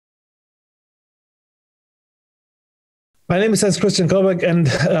My name is Christian Kolberg, and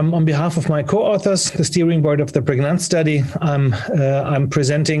on behalf of my co-authors, the steering board of the PRAEGNANT study, I'm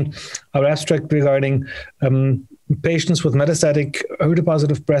presenting our abstract regarding patients with metastatic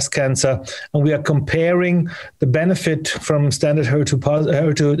HER2-positive breast cancer, and we are comparing the benefit from standard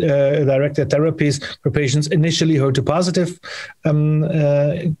HER2-directed therapies for patients initially HER2-positive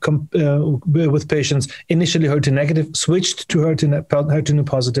with patients initially HER2-negative switched to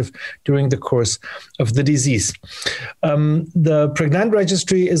HER2-positive during the course of the disease. The PRAEGNANT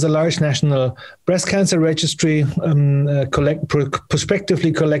registry is a large national breast cancer registry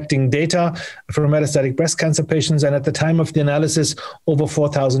prospectively collecting data for metastatic breast cancer patients, and at the time of the analysis, over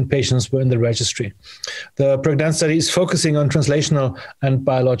 4,000 patients were in the registry. The PRAEGNANT study is focusing on translational and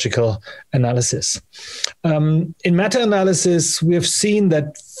biological analysis. In meta-analysis, we have seen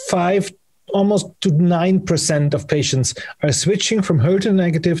that almost to 9% of patients are switching from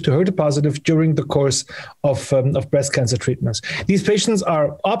HER2-negative to HER2-positive during the course of breast cancer treatments. These patients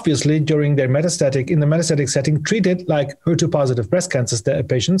are obviously, during their in the metastatic setting, treated like HER2-positive breast cancer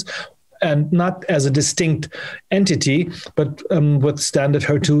patients, and not as a distinct entity, but with standard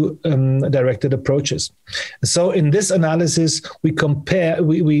HER2 directed approaches. So in this analysis, we compared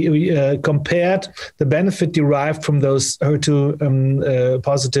the benefit derived from those HER2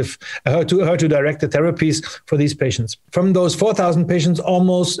 directed therapies for these patients. From those 4,000 patients,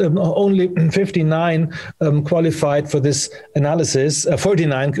 almost only 59 qualified for this analysis.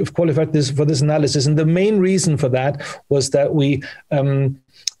 49 qualified for this analysis, and the main reason for that was that we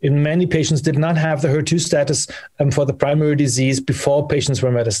in many patients did not have the HER2 status for the primary disease before patients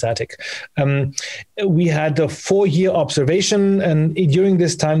were metastatic. We had a 4-year observation, and during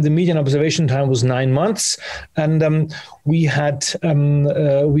this time, the median observation time was 9 months. And we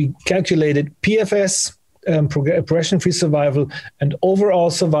calculated PFS, progression-free survival, and overall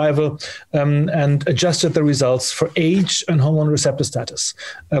survival, and adjusted the results for age and hormone receptor status.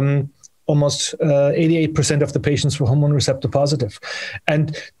 Almost 88% of the patients were hormone receptor positive.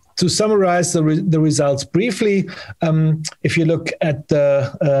 And to summarize the results briefly, if you look at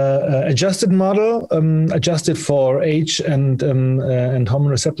the adjusted model, adjusted for age and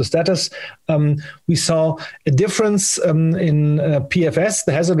hormone receptor status, we saw a difference in PFS.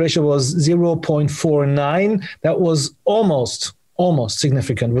 The hazard ratio was 0.49. That was almost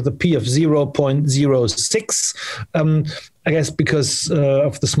significant, with a P of 0.06. I guess because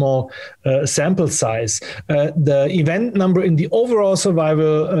of the small sample size. The event number in the overall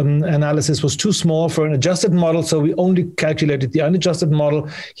survival analysis was too small for an adjusted model, so we only calculated the unadjusted model.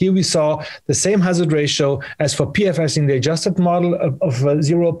 Here we saw the same hazard ratio as for PFS in the adjusted model of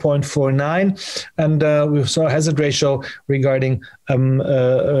 0.49, and we saw a hazard ratio regarding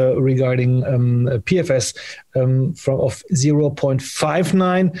PFS of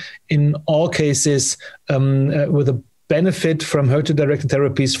 0.59 in all cases, with a benefit from HER2-directed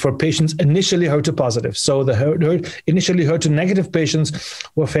therapies for patients initially HER2-positive. So the initially HER2-negative patients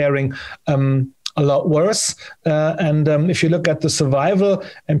were faring a lot worse. And if you look at the survival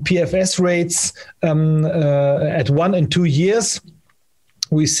and PFS rates at 1 and 2 years,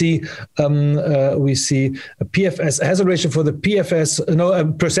 we see a PFS hazard ratio for the PFS, a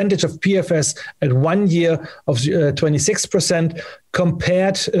percentage of PFS at 1 year of 26%,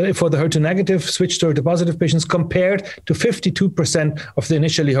 compared for the HER2-negative switch to HER2-positive patients, compared to 52% of the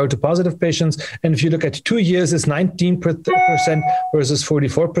initially HER2-positive patients. And if you look at 2 years, it's 19% versus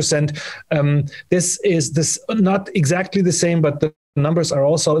 44%. This is not exactly the same, but the numbers are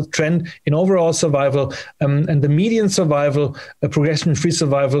also a trend in overall survival, and the median survival, progression-free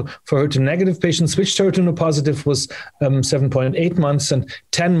survival for HER2-negative patients switched to HER2-positive was 7.8 months and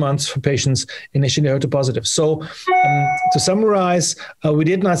 10 months for patients initially HER2-positive. So to summarize, we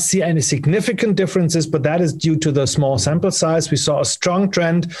did not see any significant differences, but that is due to the small sample size. We saw a strong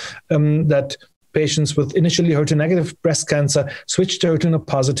trend that patients with initially HER2-negative breast cancer switched to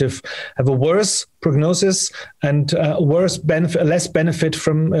HER2-positive have a worse prognosis and less benefit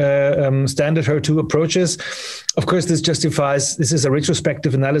from standard HER2 approaches. Of course, this is a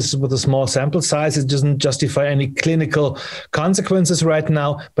retrospective analysis with a small sample size. It doesn't justify any clinical consequences right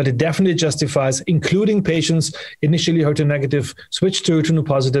now, but it definitely justifies including patients initially HER2-negative switched to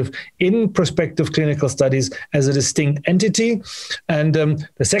HER2-positive in prospective clinical studies as a distinct entity. And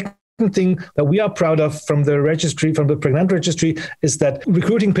the second thing that we are proud of from the registry, from the PRAEGNANT registry, is that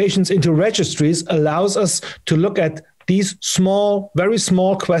recruiting patients into registries allows us to look at these very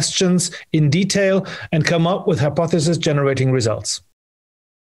small questions in detail and come up with hypothesis-generating results.